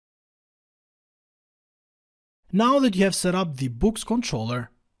Now that you have set up the books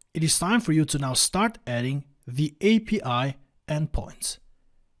controller, it is time for you to now start adding the API endpoints.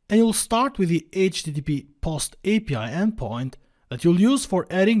 And you'll start with the HttpPost API endpoint that you'll use for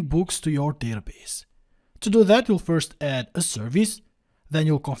adding books to your database. To do that, you'll first add a service, then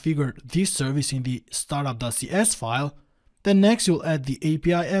you'll configure this service in the startup.cs file, then next you'll add the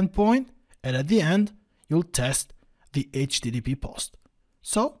API endpoint, and at the end, you'll test the HttpPost.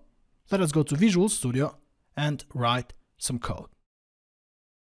 So, let us go to Visual Studio and write some code.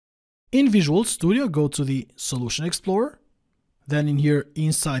 In Visual Studio, go to the Solution Explorer. Then in here,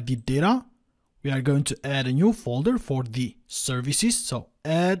 inside the data, we are going to add a new folder for the services. So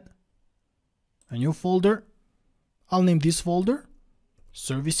add a new folder. I'll name this folder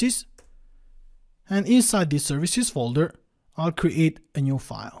Services. And inside the Services folder, I'll create a new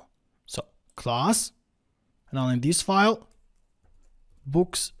file. So class, and I'll name this file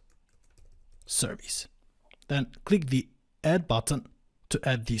Books Service. Then click the Add button to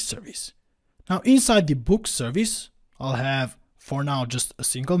add this service. Now inside the Books service, I'll have for now just a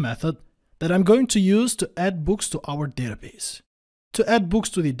single method that I'm going to use to add books to our database. To add books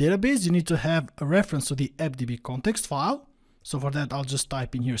to the database, you need to have a reference to the appdb context file. So for that, I'll just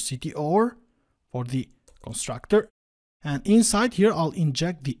type in here ctOR for the constructor. And inside here, I'll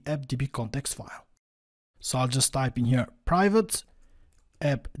inject the appdb context file. So I'll just type in here private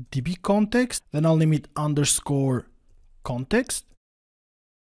appdb context, then I'll name it underscore context.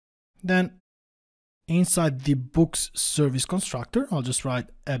 Then inside the books service constructor, I'll just write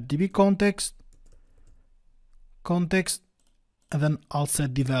appdb context, and then I'll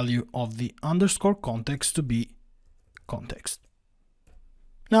set the value of the underscore context to be context.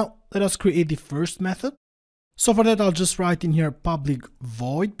 Now let us create the first method. So for that, I'll just write in here public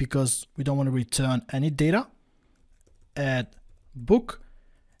void because we don't want to return any data. Add book,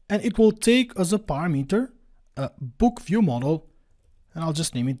 and it will take as a parameter a book view model, and I'll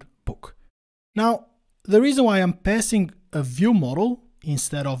just name it book. Now, the reason why I'm passing a view model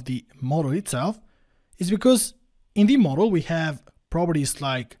instead of the model itself is because in the model we have properties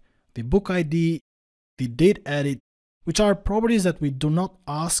like the book ID, the date edit, which are properties that we do not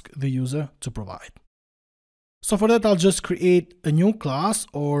ask the user to provide. So for that, I'll just create a new class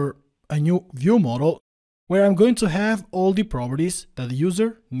or a new view model where I'm going to have all the properties that the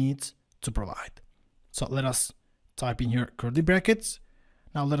user needs to provide. So let us type in here curly brackets.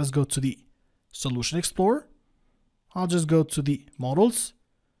 Now let us go to the Solution Explorer. I'll just go to the models,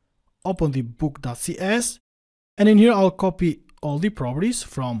 open the book.cs, and in here I'll copy all the properties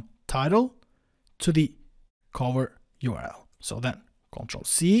from title to the cover URL. So then Control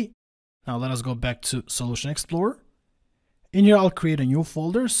C. Now let us go back to Solution Explorer. In here I'll create a new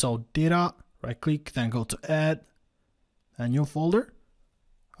folder. So data, right click, then go to add a new folder.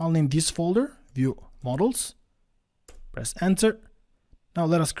 I'll name this folder View Models. Press enter. Now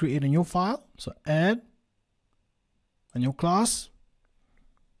let us create a new file. So add a new class.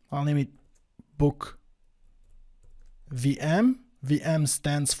 I'll name it book VM. VM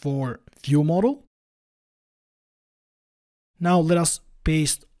stands for view model. Now let us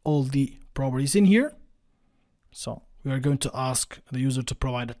paste all the properties in here. So we are going to ask the user to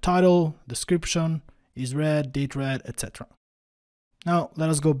provide a title, description, is read, date read, etc. Now let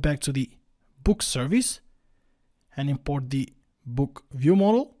us go back to the book service and import the book view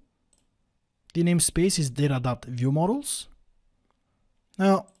model. The namespace is data.viewModels.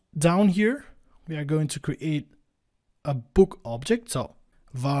 Now down here we are going to create a book object. So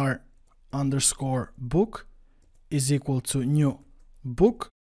var underscore book is equal to new book.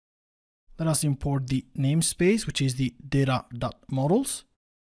 Let us import the namespace, which is the data.models.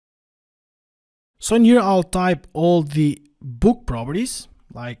 So in here I'll type all the book properties,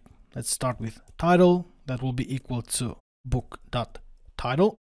 like let's start with title, that will be equal to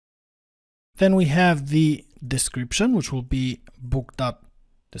book.title. Then we have the description, which will be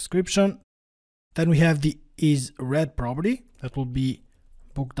book.description. Then we have the isRead property, that will be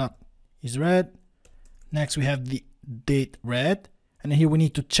book.isRead. Next we have the date read, and here we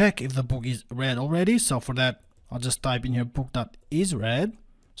need to check if the book is read already. So for that, I'll just type in here book.isRead.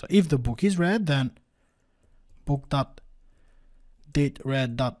 So if the book is read, then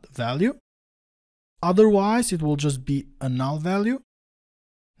book.dateRead.value. Otherwise, it will just be a null value.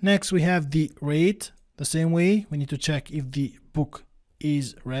 Next, we have the rate. The same way, we need to check if the book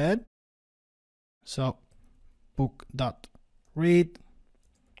is read. So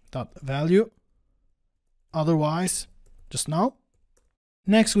book.rate.value. Otherwise, just null.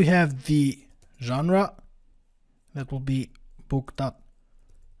 Next, we have the genre. That will be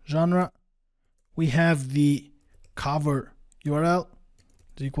book.genre. We have the cover URL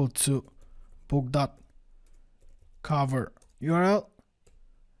is equal to book.cover cover URL,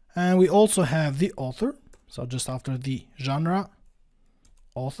 and we also have the author. So just after the genre,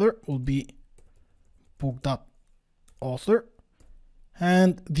 author will be book.author,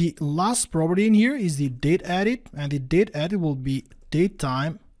 and the last property in here is the date edit, and the date edit will be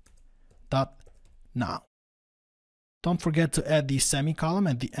datetime.now. Don't forget to add the semicolon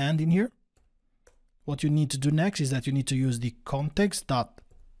at the end in here. What you need to do next is that you need to use the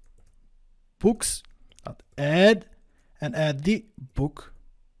context.books.add and add the book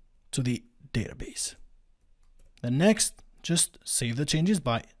to the database. Then next, just save the changes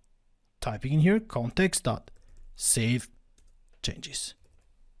by typing in here context.save changes.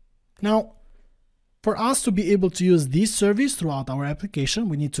 Now, for us to be able to use this service throughout our application,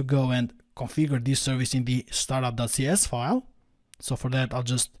 we need to go and configure this service in the startup.cs file. So for that, I'll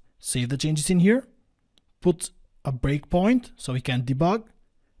just save the changes in here, put a breakpoint so we can debug,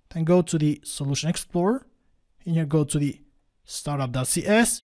 then go to the Solution Explorer. In here, go to the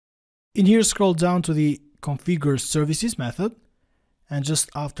startup.cs. In here, scroll down to the configure services method, and just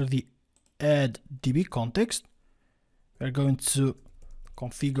after the add db context, we're going to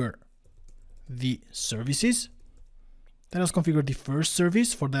configure the services. Let us configure the first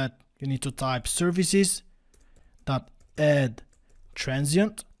service. For that, you need to type services.add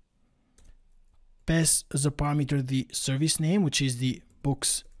transient, pass as a parameter the service name, which is the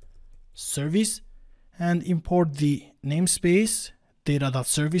books service, and import the namespace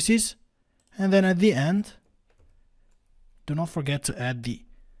data.services, and then at the end, do not forget to add the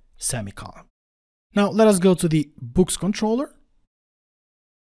semicolon. Now let us go to the books controller.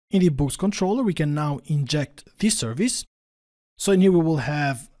 In the books controller, we can now inject this service. So in here we will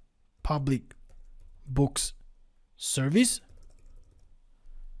have public books service,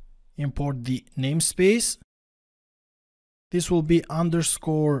 import the namespace. This will be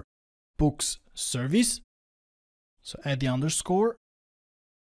underscore books service. So add the underscore.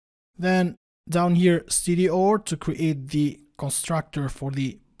 Then down here, stdor to create the constructor for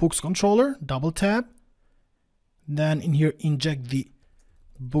the books controller, double tab. Then in here, inject the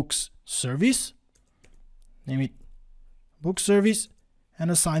books service, name it book service, and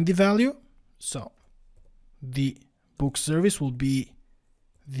assign the value. So the book service will be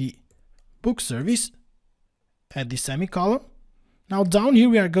the book service, add the semicolon. Now down here,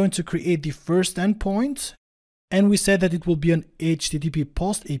 we are going to create the first endpoint, and we said that it will be an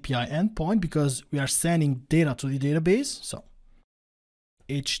HttpPost API endpoint because we are sending data to the database. So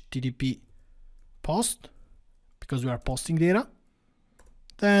HttpPost, because we are posting data.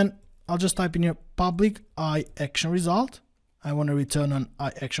 Then I'll just type in here public iActionResult. I want to return an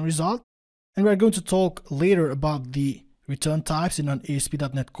iActionResult. And we're going to talk later about the return types in an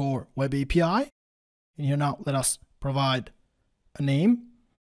ASP.NET Core Web API. And here now, let us provide a name,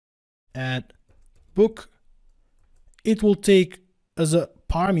 add book. It will take as a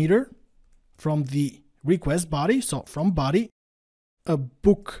parameter from the request body, so from body, a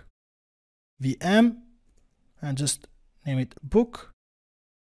book VM, and just name it book.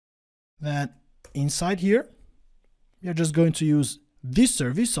 Then inside here, we are just going to use this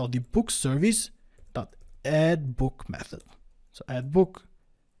service, so the book service dot add book method. So add book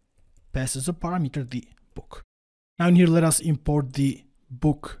passes a parameter the book. Now in here, let us import the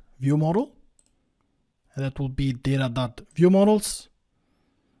book view model. And that will be data.viewModels.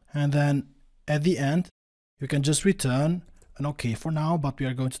 And then at the end, you can just return an OK for now, but we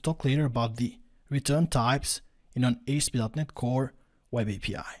are going to talk later about the return types in an ASP.NET Core Web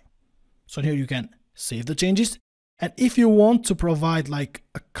API. So here you can save the changes. And if you want to provide like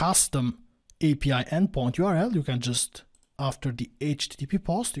a custom API endpoint URL, you can just, after the HTTP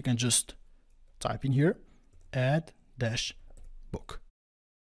post, you can just type in here, add-book.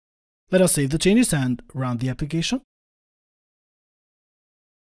 Let us save the changes and run the application.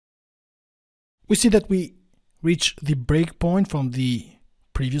 We see that we reach the breakpoint from the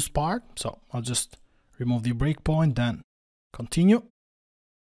previous part. So I'll just remove the breakpoint, then continue.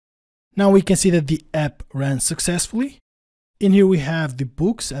 Now we can see that the app ran successfully. In here we have the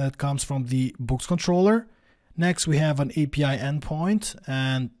books, and it comes from the books controller. Next we have an API endpoint,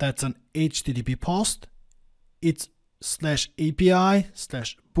 and that's an HTTP post. It's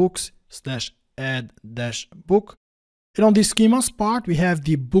 /API/books/add-book. And on the schemas part, we have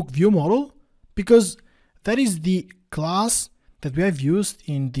the book view model, because that is the class that we have used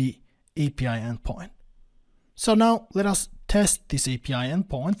in the API endpoint. So now let us test this API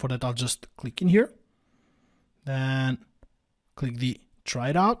endpoint. For that, I'll just click in here, then click the try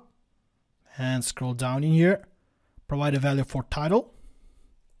it out, and scroll down in here, provide a value for title.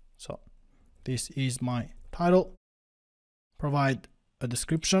 So this is my title. Provide a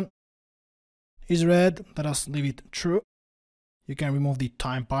description, is red. Let us leave it true. You can remove the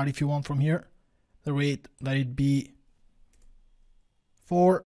time part if you want from here. The rate, let it be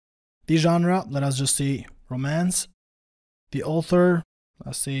 4. The genre, let us just say romance. The author,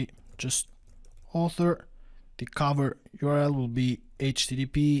 let's say just author. The cover URL will be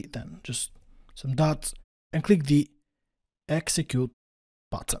HTTP, then just some dots, and click the execute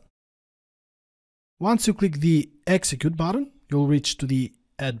button. Once you click the execute button, you'll reach to the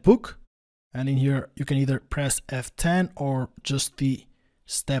add book, and in here you can either press F10 or just the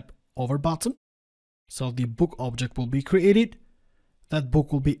step over button. So the book object will be created. That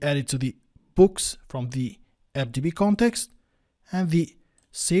book will be added to the books from the FDB context, and the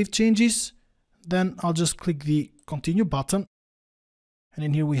save changes. Then I'll just click the continue button, and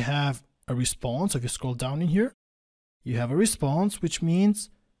in here we have a response. If you scroll down in here, you have a response, which means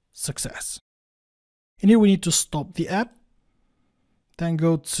success. In here we need to stop the app, then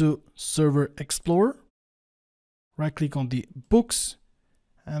go to Server Explorer, right click on the books,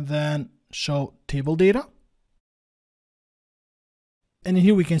 and then show table data. And in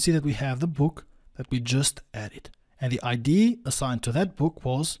here we can see that we have the book that we just added, and the ID assigned to that book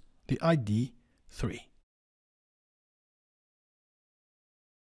was the ID 3.